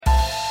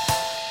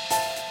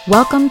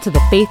Welcome to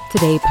the Faith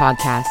Today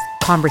podcast,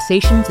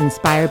 conversations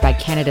inspired by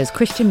Canada's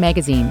Christian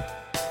magazine.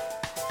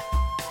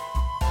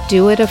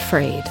 Do it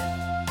afraid.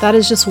 That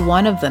is just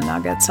one of the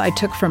nuggets I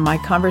took from my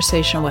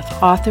conversation with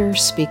author,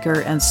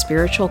 speaker, and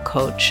spiritual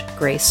coach,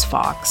 Grace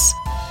Fox.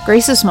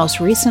 Grace's most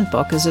recent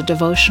book is a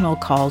devotional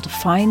called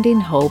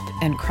Finding Hope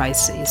in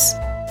Crises,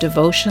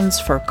 Devotions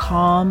for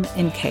Calm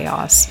in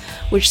Chaos,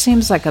 which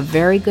seems like a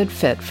very good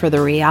fit for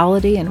the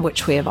reality in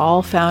which we have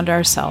all found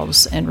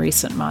ourselves in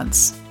recent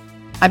months.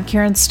 I'm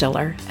Karen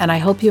Stiller, and I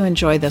hope you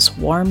enjoy this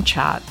warm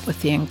chat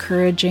with the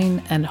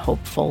encouraging and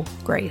hopeful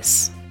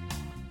Grace.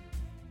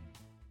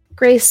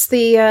 Grace,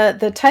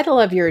 the title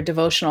of your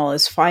devotional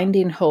is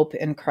Finding Hope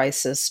in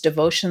Crisis,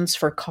 Devotions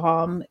for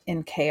Calm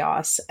in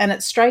Chaos. And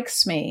it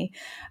strikes me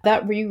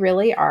that we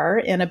really are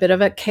in a bit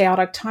of a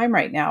chaotic time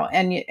right now.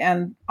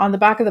 And on the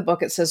back of the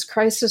book, it says,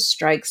 crisis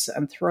strikes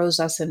and throws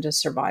us into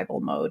survival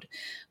mode.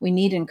 We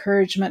need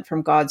encouragement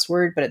from God's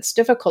word, but it's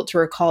difficult to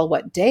recall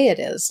what day it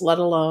is, let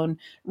alone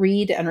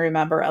read and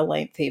remember a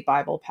lengthy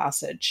Bible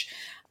passage.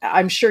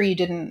 I'm sure you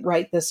didn't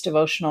write this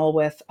devotional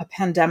with a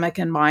pandemic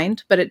in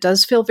mind, but it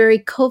does feel very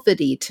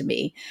COVID-y to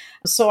me.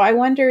 So I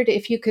wondered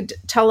if you could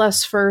tell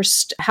us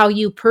first how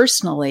you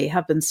personally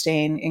have been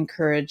staying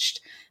encouraged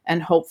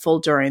and hopeful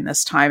during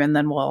this time, and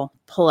then we'll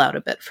pull out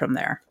a bit from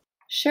there.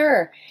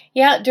 Sure.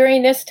 Yeah,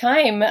 during this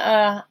time,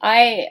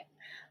 I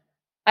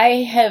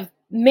have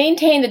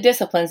maintained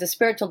the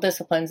spiritual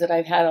disciplines that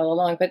I've had all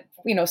along, but,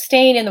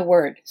 staying in the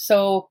Word.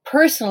 So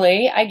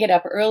personally, I get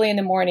up early in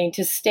the morning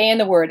to stay in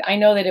the Word. I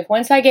know that if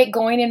once I get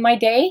going in my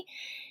day,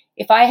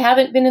 if I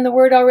haven't been in the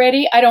Word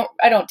already, I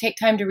don't take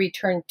time to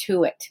return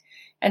to it.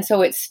 And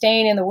so it's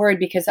staying in the Word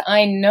because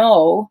I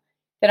know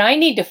that I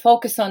need to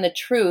focus on the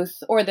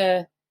truth, or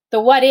the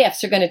what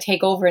ifs are going to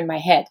take over in my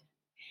head.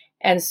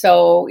 And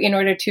so in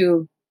order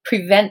to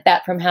prevent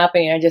that from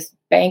happening, I just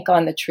bank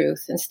on the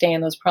truth and stay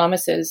in those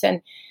promises.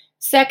 And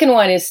second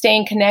one is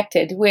staying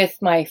connected with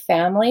my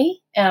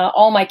family.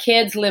 All my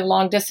kids live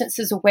long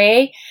distances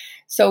away,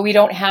 so we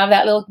don't have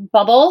that little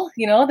bubble,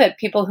 that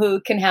people who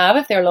can have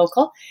if they're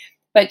local.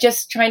 But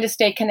just trying to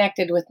stay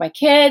connected with my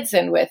kids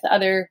and with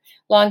other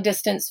long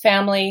distance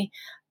family,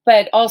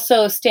 but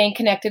also staying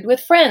connected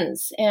with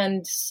friends.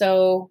 And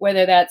so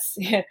whether that's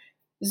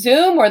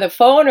Zoom or the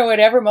phone or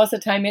whatever, most of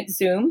the time it's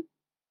Zoom,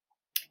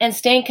 and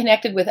staying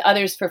connected with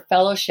others for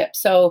fellowship.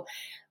 So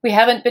we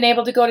haven't been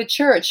able to go to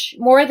church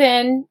more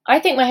than, I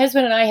think my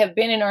husband and I have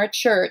been in our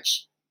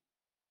church,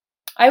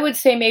 I would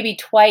say maybe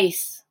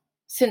twice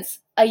since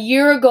a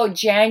year ago,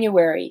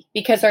 January,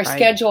 because our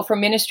schedule for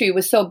ministry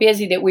was so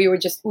busy that we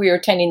were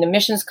attending the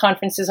missions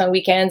conferences on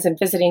weekends and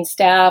visiting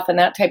staff and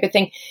that type of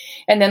thing.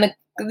 And then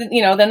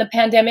the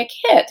pandemic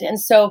hit. And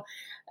so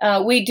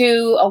we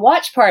do a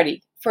watch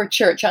party for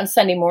church on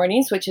Sunday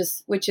mornings, which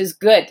is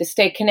good to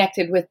stay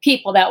connected with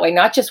people that way,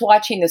 not just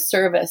watching the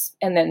service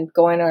and then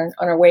going on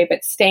our way,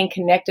 but staying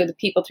connected with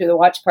people through the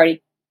watch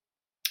party.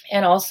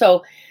 And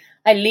also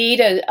I lead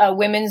a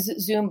women's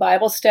Zoom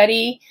Bible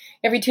study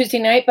every Tuesday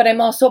night, but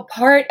I'm also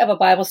part of a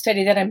Bible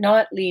study that I'm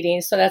not leading.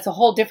 So that's a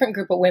whole different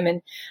group of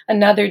women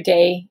another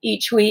day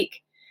each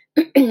week.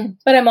 But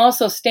I'm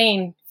also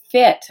staying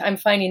fit. I'm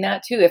finding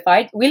that too.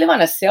 We live on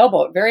a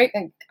sailboat,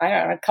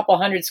 a couple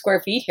hundred square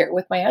feet here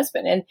with my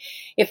husband. And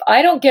if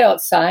I don't get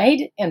outside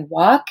and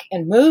walk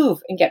and move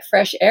and get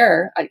fresh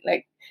air,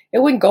 it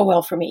wouldn't go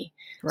well for me.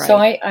 Right. So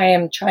I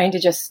am trying to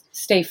just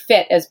stay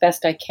fit as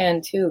best I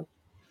can too.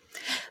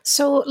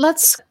 So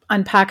let's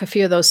unpack a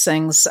few of those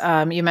things.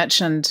 You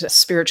mentioned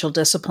spiritual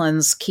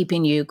disciplines,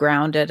 keeping you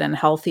grounded and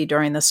healthy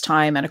during this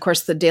time. And of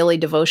course, the daily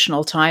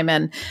devotional time.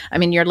 And I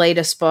mean, your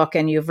latest book,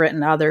 and you've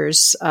written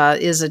others,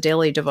 is a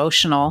daily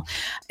devotional.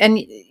 And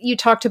you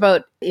talked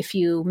about if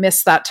you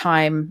miss that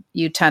time,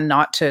 you tend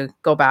not to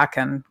go back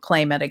and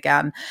claim it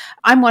again.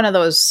 I'm one of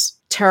those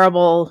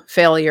terrible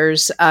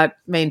failures at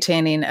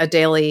maintaining a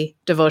daily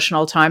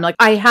devotional time. Like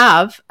I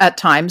have at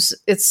times,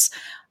 it's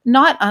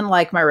not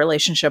unlike my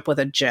relationship with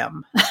a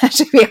gym,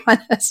 to be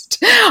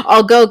honest.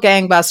 I'll go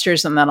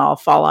gangbusters and then I'll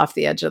fall off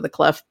the edge of the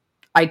cliff.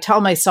 I tell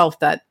myself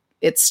that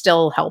it's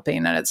still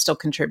helping and it's still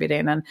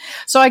contributing. And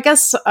so I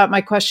guess my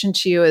question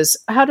to you is,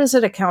 how does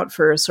it account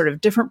for sort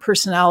of different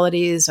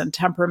personalities and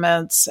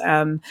temperaments?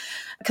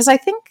 Because I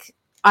think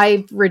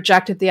I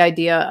rejected the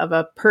idea of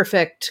a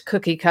perfect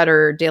cookie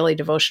cutter daily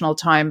devotional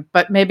time,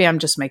 but maybe I'm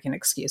just making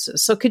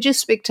excuses. So could you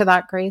speak to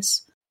that,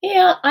 Grace?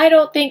 Yeah, I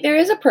don't think there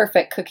is a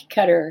perfect cookie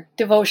cutter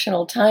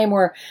devotional time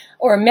or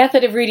a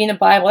method of reading the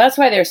Bible. That's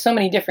why there's so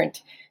many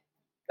different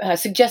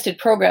suggested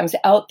programs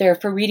out there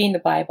for reading the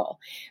Bible.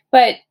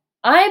 But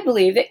I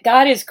believe that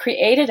God has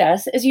created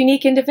us as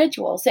unique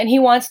individuals, and He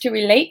wants to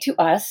relate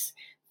to us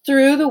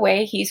through the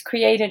way He's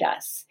created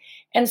us.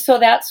 And so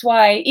that's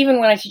why even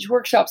when I teach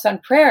workshops on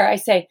prayer, I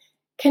say,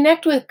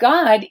 connect with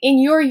God in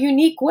your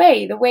unique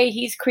way, the way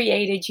He's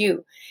created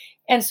you.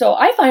 And so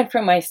I find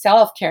for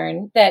myself,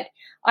 Karen, that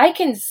I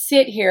can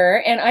sit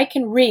here and I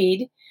can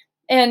read,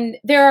 and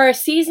there are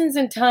seasons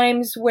and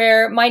times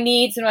where my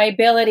needs and my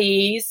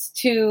abilities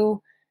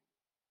to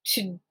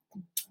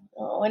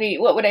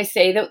what would I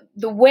say?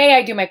 The way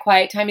I do my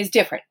quiet time is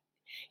different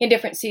in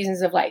different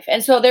seasons of life.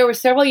 And so there were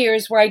several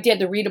years where I did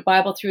the read a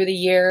Bible through the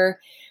year.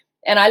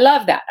 And I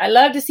love that. I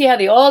love to see how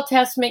the Old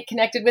Testament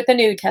connected with the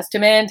New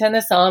Testament and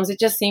the Psalms. It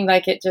just seemed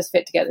like it just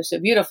fit together so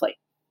beautifully.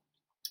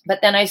 But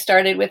then I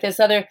started with this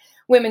other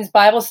women's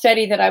Bible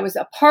study that I was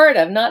a part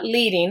of, not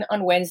leading,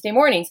 on Wednesday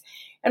mornings.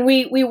 And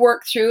we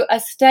worked through a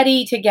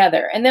study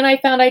together. And then I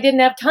found I didn't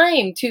have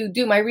time to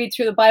do my read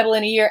through the Bible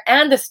in a year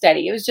and the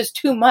study. It was just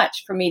too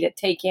much for me to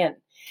take in.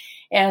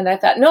 And I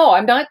thought, no,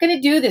 I'm not going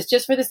to do this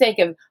just for the sake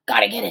of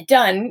got to get it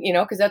done,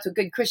 because that's what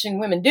good Christian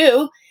women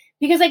do,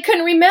 because I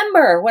couldn't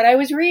remember what I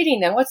was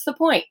reading then. What's the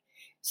point?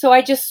 So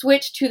I just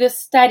switched to the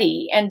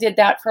study and did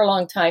that for a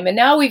long time. And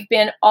now we've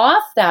been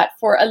off that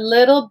for a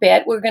little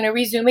bit. We're going to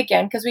resume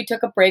again because we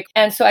took a break.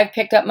 And so I've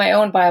picked up my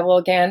own Bible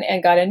again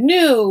and got a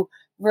new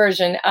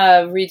version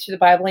of Read Through the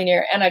Bible in a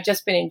Year. And I've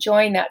just been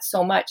enjoying that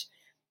so much.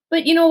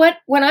 But you know what?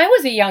 When I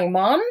was a young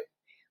mom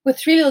with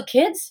 3 little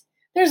kids,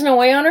 there's no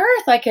way on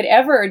earth I could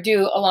ever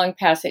do a long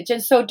passage.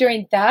 And so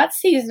during that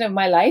season of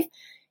my life,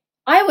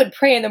 I would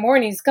pray in the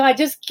mornings, God,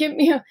 just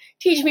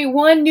teach me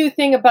one new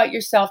thing about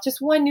yourself, just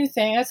one new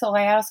thing. That's all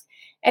I ask.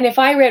 And if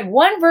I read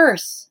 1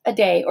 verse a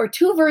day or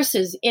 2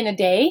 verses in a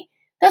day,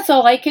 that's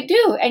all I could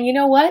do. And you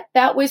know what?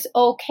 That was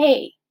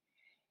okay.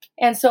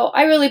 And so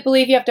I really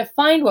believe you have to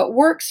find what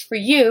works for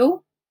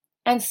you,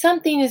 and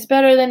something is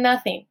better than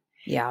nothing.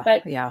 Yeah.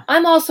 But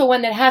I'm also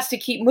one that has to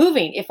keep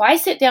moving. If I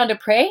sit down to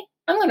pray,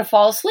 I'm going to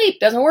fall asleep.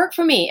 Doesn't work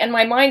for me. And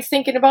my mind's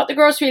thinking about the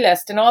grocery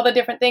list and all the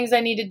different things I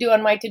need to do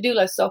on my to-do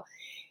list. So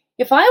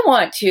if I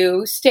want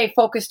to stay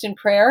focused in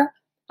prayer,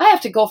 I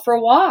have to go for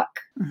a walk.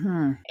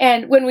 Mm-hmm.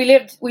 And when we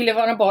live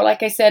on a boat,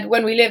 like I said,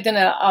 when we lived in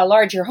a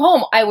larger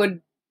home, I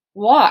would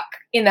walk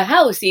in the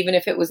house, even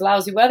if it was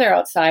lousy weather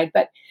outside.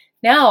 But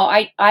now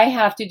I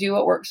have to do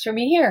what works for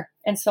me here.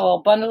 And so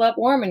I'll bundle up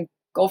warm and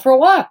go for a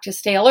walk to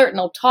stay alert. And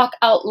I'll talk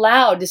out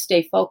loud to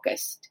stay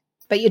focused.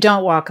 But you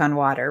don't walk on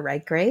water,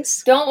 right,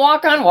 Grace? Don't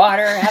walk on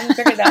water. I haven't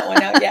figured that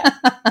one out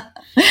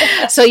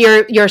yet. So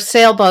your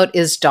sailboat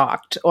is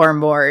docked or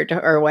moored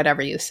or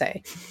whatever you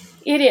say.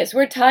 It is.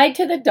 We're tied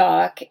to the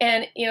dock.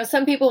 And,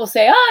 some people will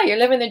say, you're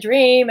living the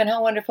dream. And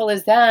how wonderful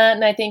is that?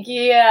 And I think,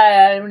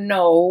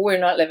 no, we're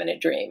not living a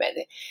dream.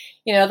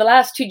 And, the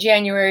last 2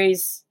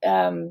 Januaries,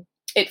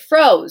 it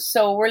froze.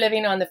 So we're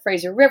living on the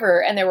Fraser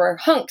River, and there were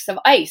hunks of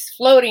ice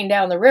floating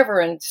down the river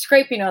and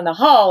scraping on the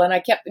hull. And I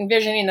kept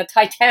envisioning the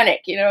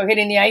Titanic,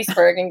 hitting the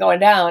iceberg and going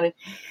down. And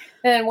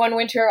then one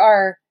winter,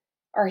 our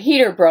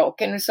heater broke.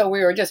 And so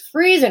we were just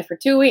freezing for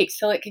 2 weeks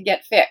till it could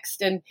get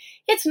fixed. And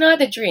it's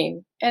not a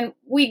dream. And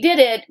we did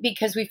it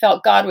because we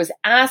felt God was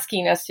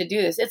asking us to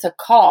do this. It's a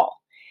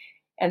call.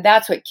 And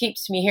that's what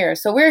keeps me here.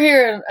 So we're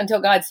here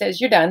until God says,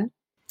 you're done.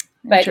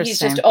 But he's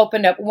just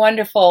opened up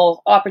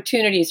wonderful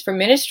opportunities for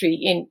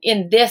ministry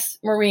in this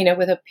marina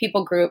with a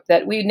people group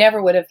that we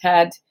never would have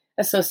had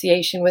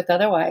association with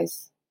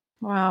otherwise.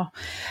 Wow.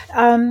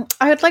 I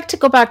would like to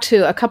go back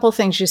to a couple of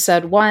things you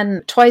said.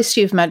 One, twice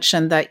you've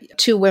mentioned that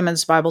 2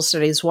 women's Bible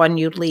studies, one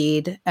you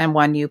lead and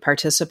one you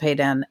participate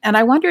in. And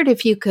I wondered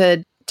if you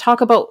could talk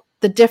about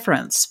the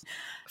difference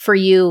for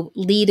you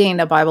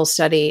leading a Bible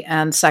study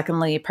and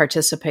secondly,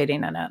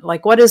 participating in it.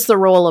 Like, what is the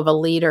role of a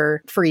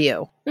leader for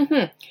you?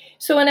 Mm-hmm.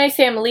 So when I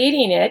say I'm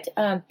leading it,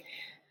 I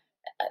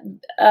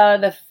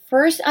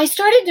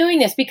started doing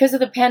this because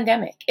of the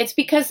pandemic. It's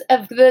because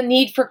of the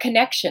need for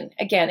connection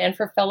again and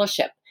for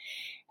fellowship.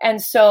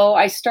 And so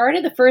I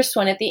started the first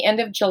one at the end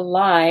of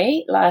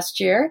July last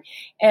year,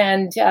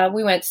 and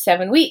we went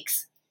 7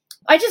 weeks.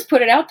 I just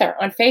put it out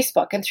there on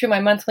Facebook and through my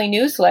monthly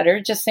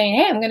newsletter, just saying,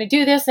 hey, I'm going to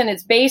do this. And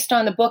it's based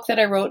on the book that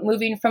I wrote,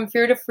 Moving from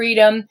Fear to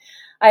Freedom.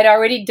 I'd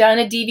already done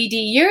a DVD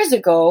years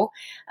ago,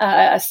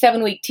 a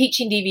 7-week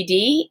teaching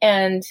DVD,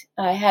 and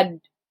I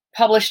had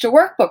published a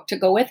workbook to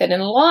go with it.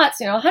 And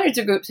hundreds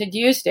of groups had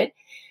used it.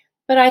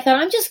 But I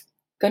thought, I'm just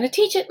going to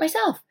teach it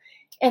myself.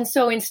 And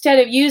so instead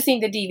of using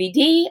the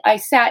DVD, I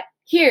sat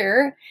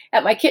here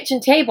at my kitchen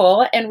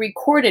table and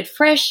recorded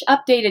fresh,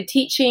 updated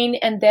teaching.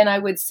 And then I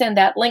would send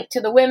that link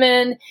to the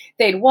women.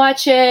 They'd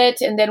watch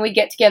it. And then we'd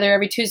get together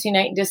every Tuesday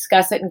night and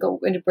discuss it and go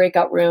into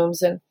breakout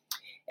rooms. And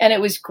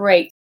it was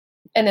great.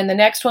 And then the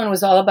next one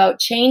was all about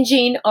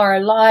changing our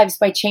lives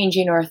by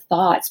changing our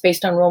thoughts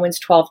based on Romans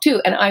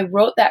 12:2. And I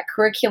wrote that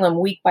curriculum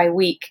week by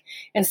week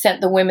and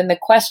sent the women the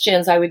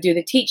questions. I would do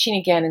the teaching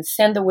again and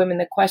send the women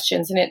the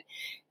questions. And it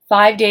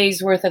 5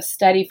 days worth of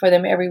study for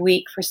them every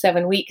week for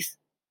 7 weeks.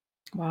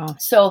 Wow.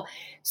 So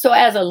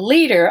as a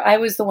leader, I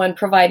was the one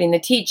providing the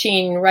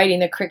teaching, writing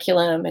the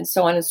curriculum, and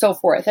so on and so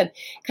forth, and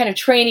kind of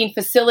training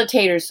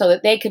facilitators so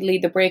that they could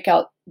lead the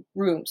breakout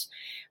rooms.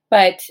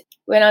 But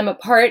when I'm a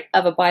part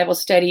of a Bible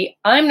study,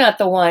 I'm not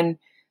the one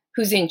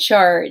who's in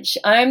charge.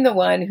 I'm the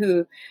one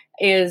who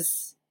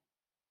it's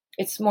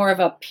more of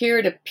a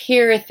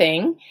peer-to-peer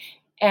thing.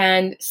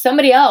 And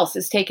somebody else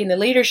is taking the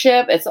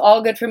leadership. It's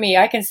all good for me.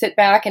 I can sit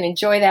back and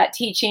enjoy that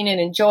teaching and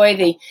enjoy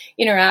the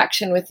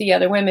interaction with the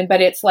other women.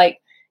 But it's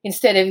like,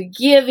 instead of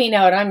giving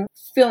out, I'm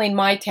filling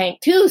my tank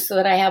too so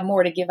that I have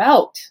more to give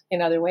out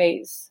in other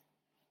ways.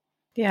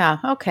 Yeah.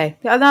 Okay.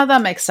 Yeah,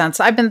 that makes sense.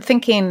 I've been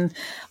thinking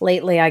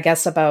lately, I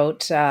guess,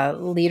 about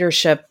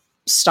leadership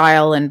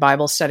style in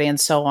Bible study and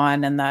so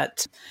on. And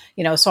that,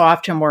 so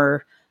often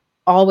we're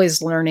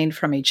always learning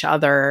from each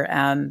other.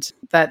 And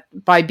that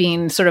by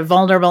being sort of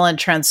vulnerable and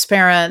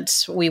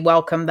transparent, we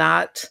welcome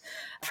that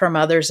from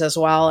others as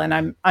well.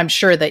 And I'm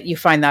sure that you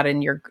find that in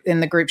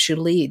the groups you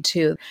lead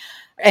too.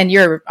 And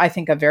you're, I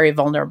think, a very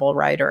vulnerable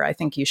writer. I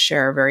think you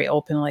share very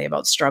openly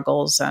about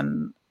struggles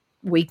and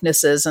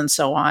weaknesses and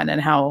so on,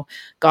 and how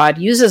God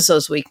uses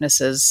those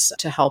weaknesses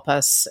to help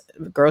us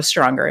grow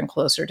stronger and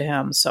closer to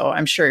Him. So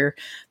I'm sure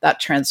that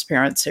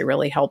transparency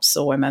really helps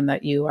the women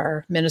that you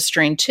are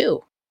ministering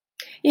to.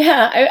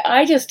 Yeah,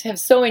 I just have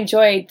so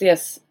enjoyed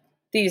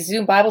these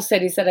Zoom Bible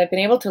studies that I've been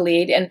able to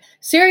lead. And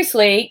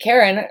seriously,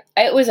 Karen,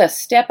 it was a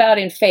step out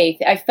in faith.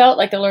 I felt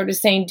like the Lord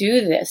was saying,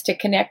 do this to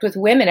connect with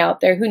women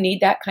out there who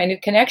need that kind of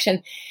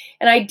connection.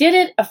 And I did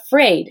it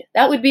afraid.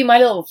 That would be my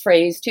little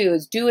phrase too,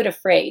 is do it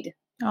afraid.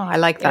 Oh, I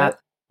like that.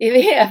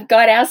 If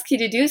God asks you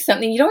to do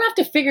something, you don't have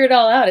to figure it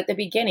all out at the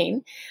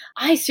beginning.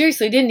 I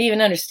seriously didn't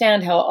even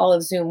understand how all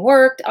of Zoom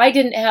worked. I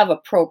didn't have a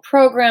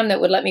program that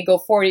would let me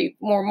go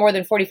more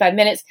than 45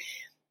 minutes.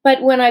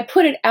 But when I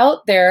put it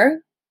out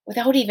there,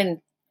 without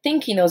even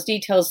thinking those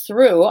details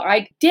through,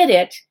 I did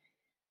it,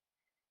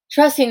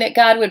 trusting that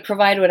God would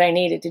provide what I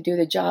needed to do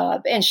the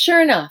job. And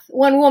sure enough,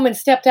 one woman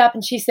stepped up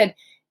and she said,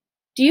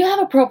 do you have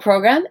a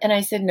program? And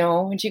I said,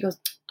 no. And she goes,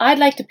 I'd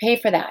like to pay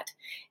for that.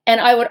 And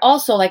I would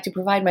also like to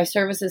provide my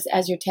services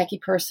as your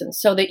techie person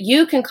so that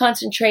you can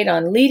concentrate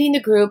on leading the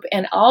group,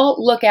 and I'll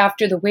look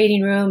after the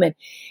waiting room and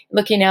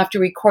looking after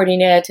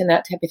recording it and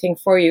that type of thing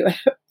for you.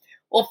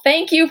 Well,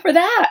 thank you for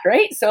that,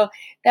 right? So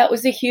that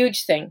was a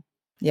huge thing.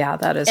 Yeah,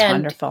 that is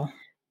wonderful.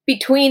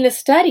 Between the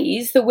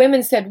studies, the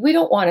women said, we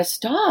don't want to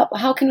stop.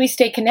 How can we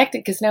stay connected?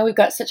 Because now we've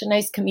got such a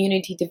nice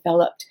community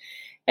developed.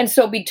 And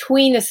so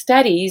between the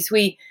studies,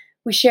 we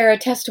share a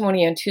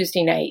testimony on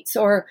Tuesday nights,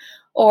 or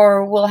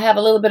we'll have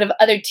a little bit of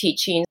other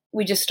teaching.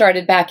 We just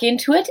started back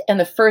into it. And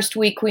the first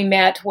week we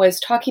met was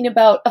talking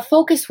about a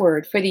focus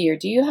word for the year.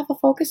 Do you have a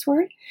focus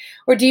word?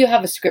 Or do you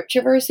have a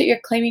scripture verse that you're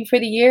claiming for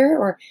the year?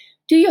 Or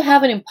do you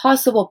have an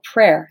impossible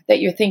prayer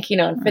that you're thinking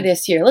on for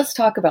this year? Let's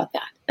talk about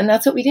that. And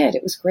that's what we did.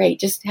 It was great,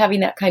 just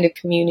having that kind of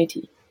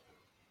community.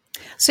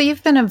 So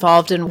you've been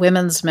involved in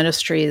women's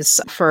ministries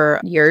for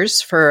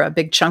years, for a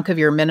big chunk of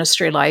your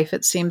ministry life,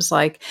 it seems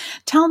like.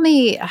 Tell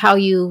me how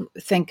you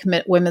think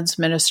women's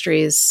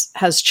ministries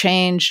has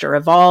changed or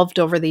evolved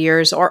over the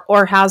years,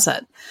 or has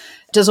it?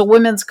 Does a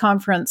women's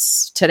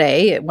conference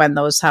today, when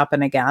those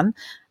happen again,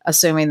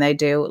 assuming they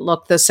do,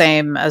 look the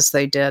same as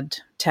they did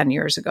 10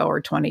 years ago or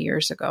 20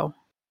 years ago?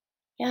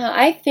 Yeah,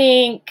 I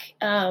think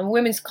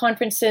women's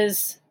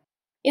conferences,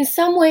 in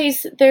some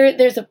ways,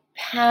 there's a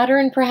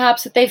pattern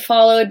perhaps that they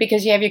followed,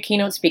 because you have your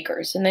keynote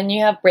speakers and then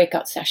you have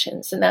breakout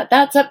sessions, and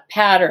that's a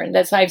pattern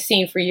that I've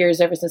seen for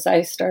years, ever since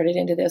I started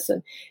into this,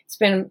 and it's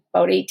been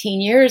about 18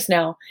 years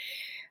now.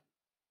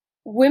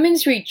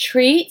 Women's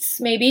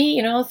retreats,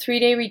 maybe,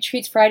 3-day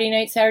retreats, Friday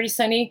night, Saturday,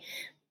 Sunday,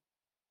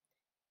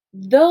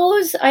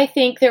 those, I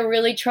think they're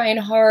really trying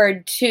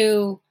hard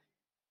to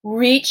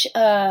reach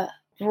a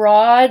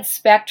broad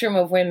spectrum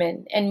of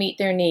women and meet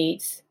their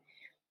needs,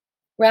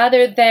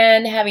 rather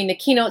than having the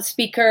keynote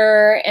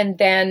speaker and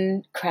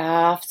then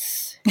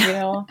crafts,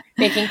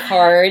 making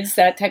cards,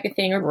 that type of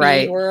thing, or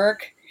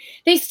beadwork.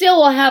 They still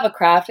will have a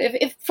craft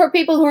if for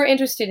people who are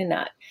interested in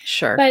that.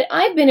 Sure. But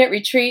I've been at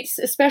retreats,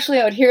 especially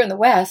out here in the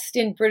West,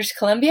 in British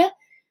Columbia,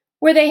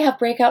 where they have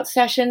breakout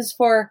sessions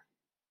for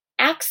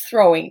axe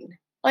throwing.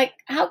 Like,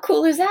 how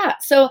cool is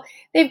that? So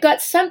they've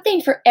got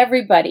something for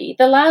everybody.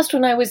 The last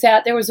one I was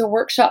at, there was a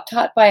workshop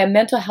taught by a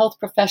mental health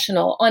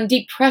professional on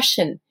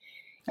depression.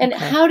 And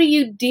how do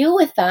you deal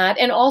with that?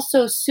 And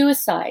also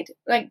suicide.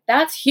 Like,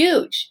 that's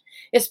huge,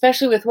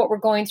 especially with what we're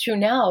going through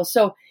now.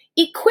 So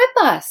equip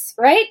us,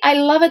 right? I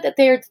love it that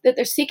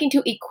they're seeking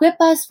to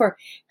equip us for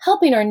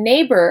helping our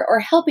neighbor or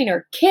helping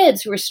our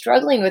kids who are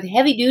struggling with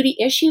heavy duty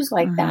issues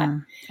like that.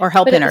 Or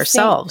helping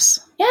ourselves.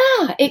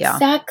 Yeah,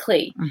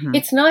 exactly. Yeah. Mm-hmm.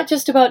 It's not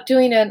just about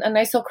doing a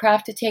nice little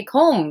craft to take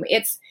home.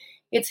 It's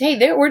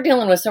hey, we're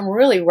dealing with some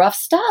really rough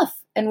stuff,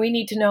 and we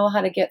need to know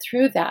how to get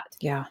through that.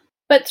 Yeah.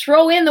 But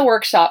throw in the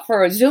workshop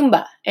for a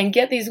Zumba and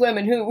get these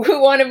women who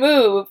want to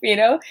move,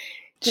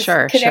 just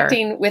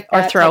connecting with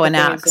that. Or throw an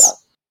axe. Well.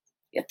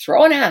 Yeah,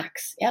 throw an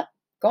axe. Yep.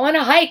 Go on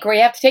a hike where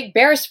you have to take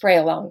bear spray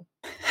along.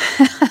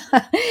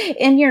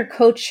 In your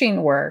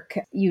coaching work,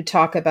 you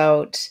talk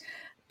about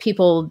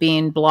people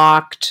being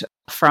blocked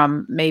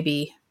from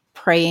maybe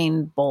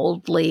praying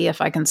boldly,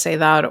 if I can say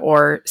that,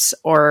 or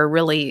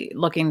really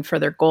looking for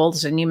their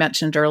goals. And you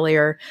mentioned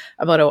earlier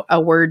about a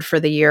word for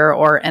the year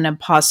or an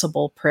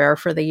impossible prayer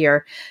for the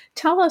year.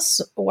 Tell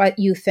us what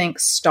you think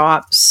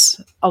stops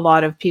a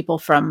lot of people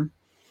from,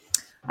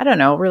 I don't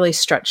know, really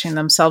stretching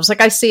themselves.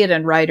 Like, I see it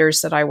in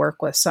writers that I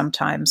work with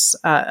sometimes,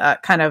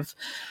 kind of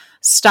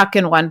stuck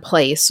in one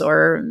place,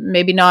 or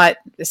maybe not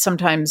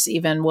sometimes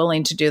even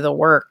willing to do the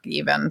work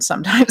even.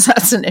 Sometimes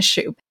that's an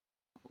issue.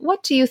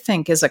 What do you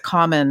think is a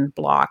common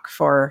block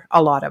for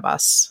a lot of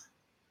us?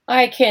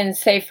 I can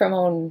say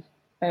from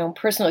my own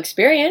personal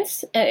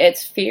experience,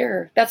 it's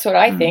fear. That's what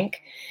I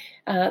think.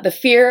 The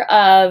fear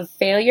of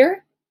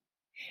failure.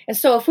 And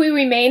so if we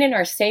remain in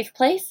our safe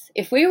place,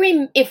 if we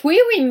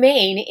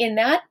remain in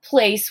that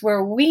place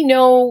where we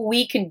know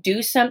we can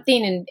do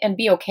something and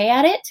be okay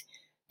at it,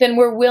 then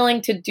we're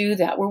willing to do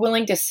that. We're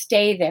willing to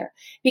stay there.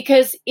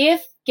 Because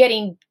if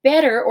getting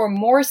better or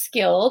more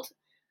skilled,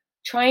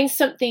 trying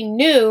something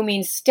new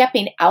means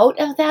stepping out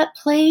of that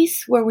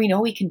place where we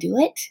know we can do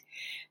it,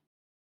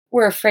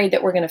 we're afraid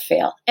that we're going to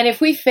fail. And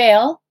if we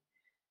fail,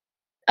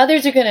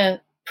 others are going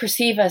to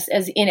perceive us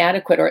as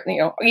inadequate, or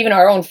even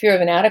our own fear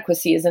of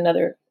inadequacy is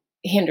another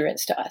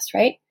hindrance to us,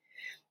 right?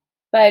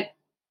 But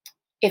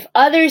if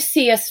others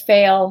see us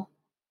fail,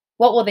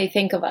 what will they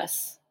think of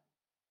us?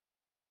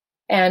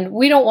 And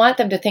we don't want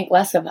them to think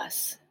less of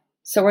us.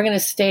 So we're going to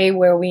stay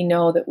where we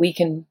know that we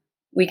can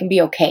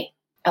be okay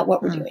at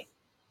what we're doing.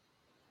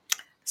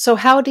 So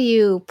how do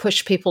you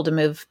push people to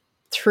move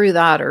through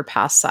that or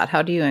past that?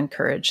 How do you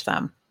encourage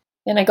them?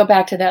 And I go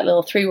back to that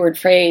little 3-word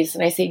phrase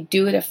and I say,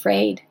 do it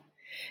afraid.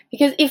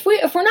 Because if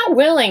we're not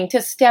willing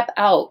to step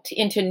out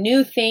into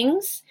new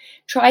things,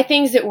 try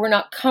things that we're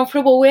not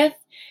comfortable with,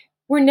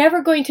 we're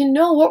never going to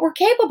know what we're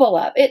capable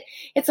of.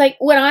 It's like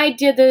when I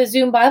did the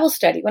Zoom Bible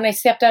study, when I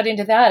stepped out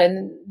into that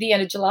in the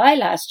end of July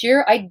last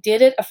year, I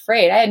did it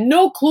afraid. I had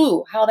no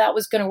clue how that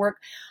was going to work.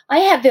 I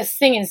had this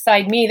thing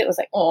inside me that was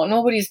like, oh,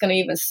 nobody's going to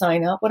even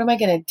sign up. What am I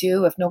going to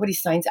do if nobody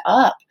signs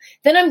up?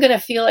 Then I'm going to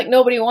feel like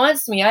nobody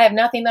wants me. I have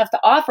nothing left to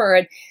offer.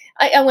 And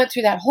I went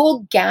through that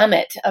whole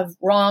gamut of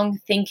wrong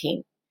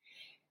thinking.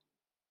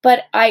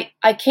 But I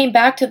came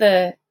back to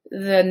the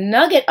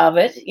nugget of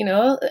it,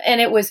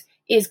 and it was,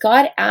 is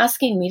God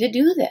asking me to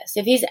do this?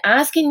 If he's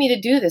asking me to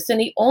do this, then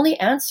the only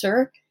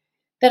answer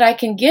that I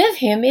can give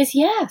him is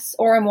yes,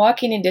 or I'm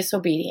walking in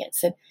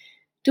disobedience. And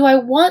do I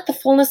want the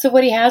fullness of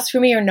what he has for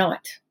me or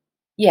not?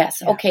 Yes.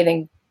 Yeah. Okay,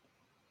 then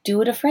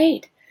do it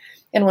afraid.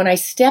 And when I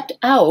stepped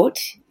out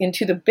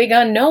into the big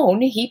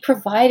unknown, he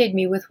provided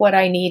me with what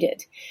I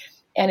needed.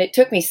 And it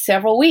took me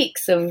several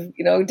weeks of,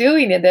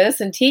 doing this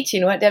and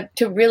teaching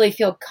to really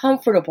feel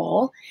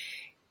comfortable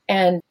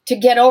and to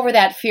get over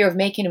that fear of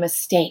making a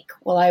mistake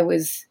while I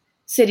was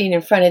sitting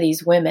in front of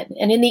these women.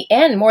 And in the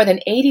end, more than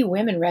 80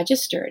 women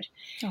registered.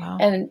 Wow.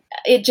 And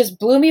it just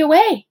blew me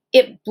away.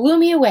 It blew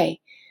me away.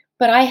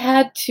 But I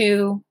had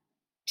to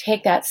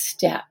take that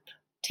step,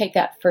 take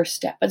that first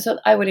step. And so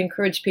I would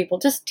encourage people,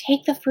 just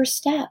take the first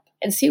step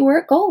and see where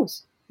it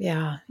goes.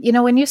 Yeah.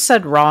 When you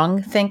said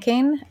wrong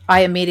thinking,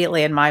 I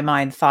immediately in my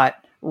mind thought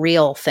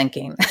real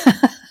thinking.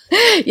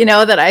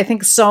 That I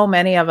think so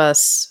many of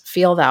us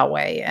feel that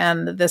way.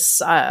 And this,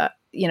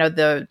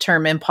 the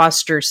term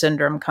imposter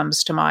syndrome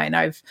comes to mind.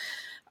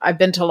 I've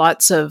been to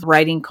lots of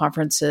writing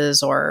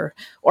conferences or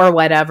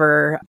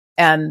whatever,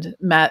 and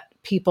met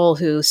people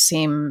who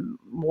seem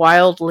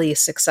wildly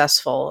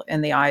successful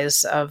in the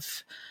eyes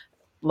of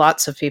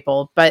lots of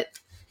people. But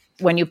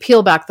when you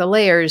peel back the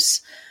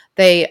layers,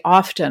 they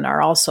often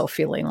are also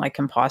feeling like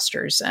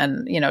imposters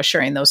and,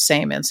 sharing those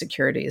same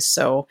insecurities.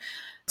 So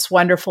it's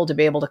wonderful to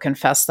be able to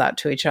confess that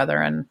to each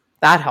other. And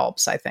that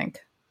helps, I think.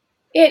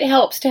 It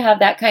helps to have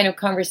that kind of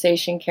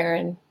conversation,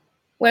 Karen.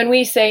 When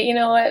we say, you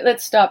know what,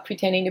 let's stop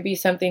pretending to be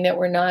something that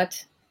we're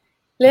not.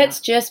 Let's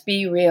just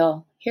be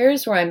real.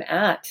 Here's where I'm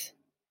at.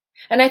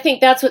 And I think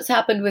that's what's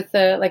happened with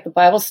the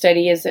Bible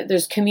study, is that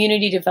there's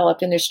community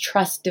developed and there's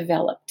trust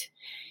developed.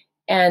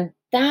 And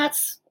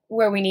that's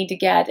where we need to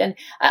get. And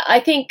I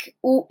think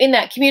in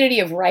that community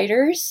of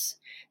writers,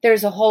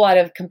 there's a whole lot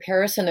of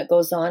comparison that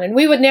goes on. And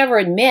we would never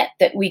admit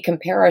that we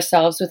compare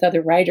ourselves with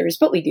other writers,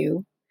 but we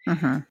do.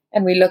 Mm-hmm.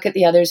 And we look at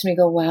the others and we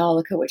go, wow,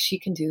 look at what she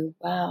can do.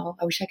 Wow,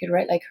 I wish I could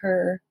write like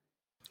her.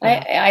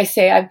 Yeah. I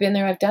say, I've been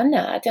there, I've done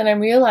that. And I'm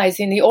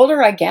realizing the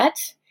older I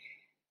get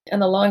and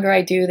the longer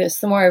I do this,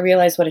 the more I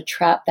realize what a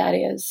trap that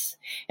is.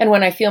 And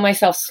when I feel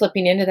myself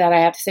slipping into that, I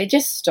have to say,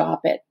 just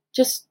stop it.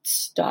 Just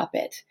stop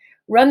it.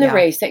 Run the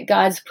race that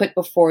God's put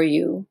before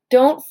you.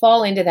 Don't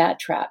fall into that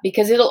trap,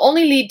 because it'll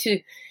only lead to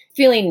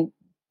feeling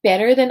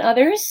better than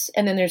others.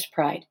 And then there's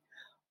pride.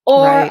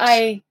 Or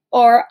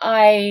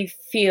I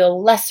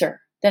feel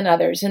lesser than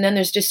others. And then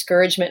there's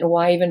discouragement, and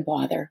why even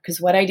bother? Because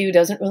what I do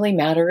doesn't really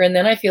matter. And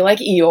then I feel like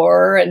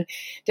Eeyore and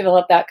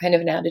develop that kind of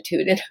an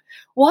attitude. And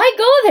why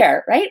go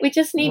there, right? We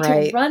just need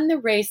to run the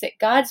race that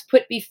God's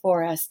put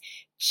before us.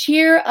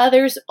 Cheer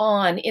others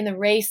on in the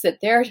race that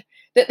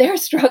they're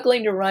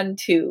struggling to run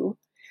too,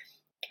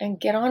 and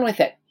get on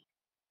with it.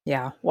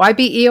 Yeah. Why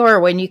be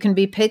Eeyore when you can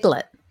be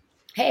Piglet?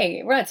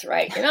 Hey, that's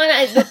right.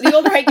 The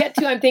older I get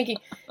to, I'm thinking,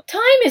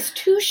 time is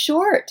too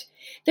short.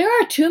 There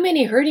are too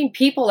many hurting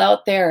people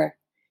out there.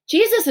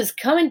 Jesus is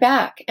coming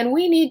back, and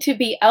we need to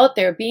be out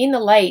there being the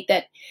light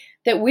that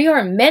we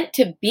are meant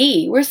to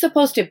be. We're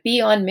supposed to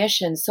be on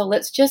mission. So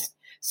let's just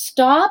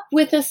stop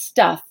with the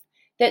stuff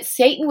that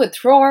Satan would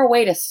throw our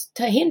way to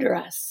hinder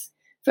us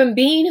from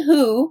being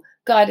who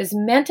God has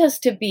meant us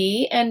to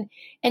be, and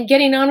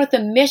getting on with the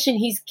mission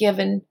he's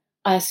given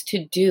us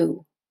to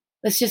do.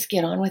 Let's just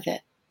get on with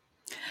it.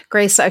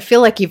 Grace, I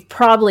feel like you've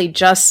probably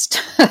just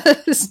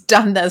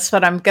done this,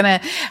 but I'm going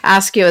to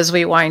ask you as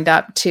we wind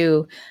up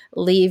to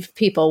leave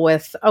people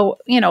with,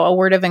 a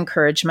word of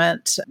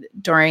encouragement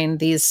during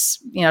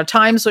these,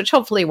 times, which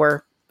hopefully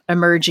we're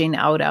emerging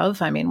out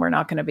of. I mean, we're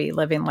not going to be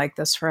living like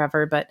this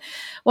forever, but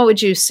what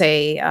would you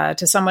say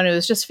to someone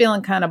who's just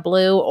feeling kind of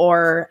blue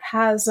or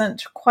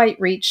hasn't quite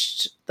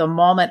reached the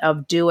moment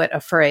of do it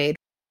afraid?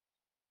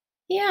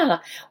 Yeah.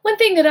 One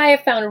thing that I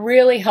have found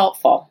really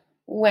helpful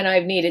when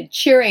I've needed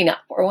cheering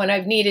up, or when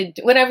I've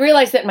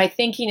realized that my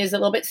thinking is a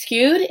little bit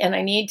skewed and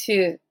I need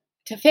to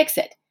fix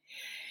it,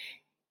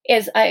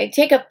 is I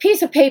take a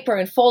piece of paper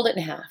and fold it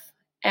in half.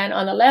 And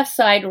on the left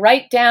side,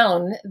 write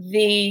down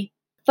the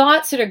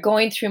thoughts that are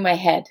going through my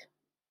head.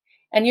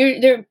 And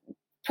they're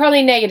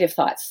probably negative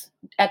thoughts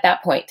at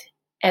that point.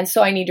 And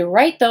so I need to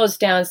write those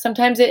down.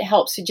 Sometimes it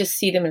helps to just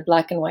see them in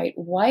black and white.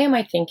 Why am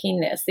I thinking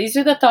this? These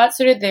are the thoughts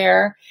that are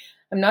there.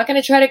 I'm not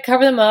going to try to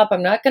cover them up.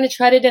 I'm not going to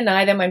try to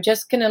deny them. I'm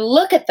just going to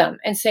look at them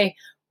and say,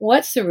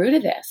 what's the root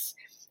of this?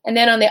 And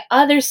then on the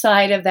other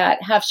side of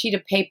that half sheet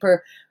of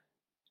paper,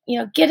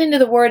 get into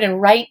the Word and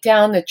write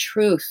down the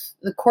truth,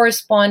 the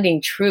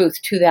corresponding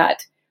truth to that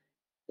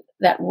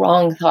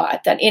wrong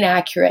thought, that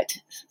inaccurate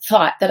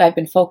thought that I've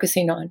been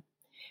focusing on.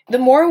 The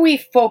more we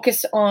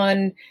focus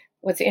on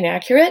what's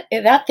inaccurate,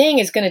 that thing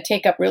is going to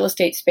take up real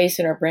estate space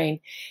in our brain,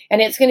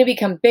 and it's going to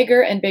become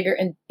bigger and bigger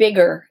and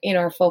bigger in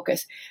our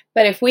focus.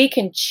 But if we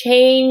can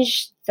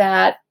change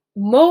that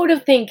mode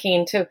of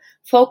thinking to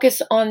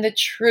focus on the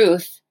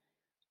truth,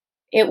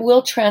 it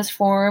will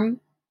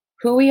transform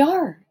who we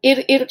are.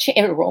 It'll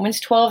change.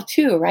 Romans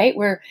 12:2, right?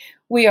 Where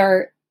we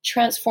are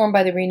transformed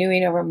by the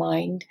renewing of our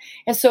mind.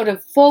 And so to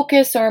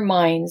focus our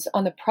minds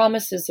on the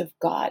promises of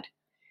God.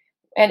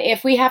 And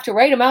if we have to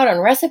write them out on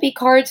recipe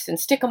cards and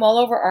stick them all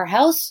over our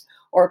house,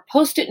 or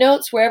Post-it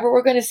notes wherever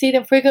we're going to see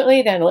them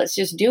frequently, then let's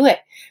just do it.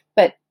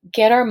 But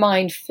get our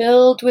mind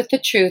filled with the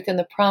truth and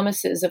the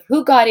promises of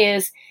who God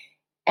is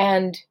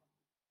and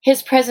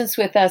His presence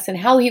with us and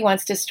how He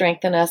wants to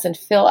strengthen us and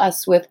fill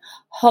us with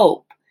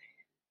hope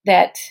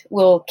that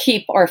will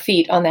keep our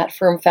feet on that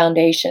firm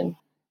foundation.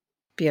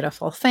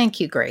 Beautiful. Thank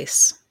you,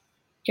 Grace.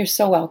 You're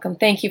so welcome.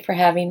 Thank you for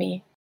having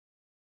me.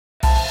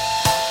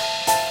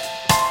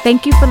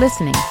 Thank you for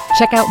listening.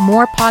 Check out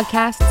more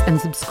podcasts and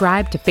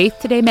subscribe to Faith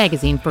Today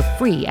magazine for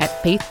free at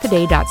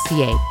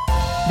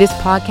faithtoday.ca. This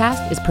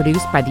podcast is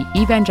produced by the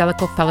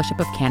Evangelical Fellowship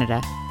of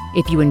Canada.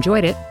 If you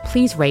enjoyed it,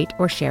 please rate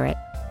or share it.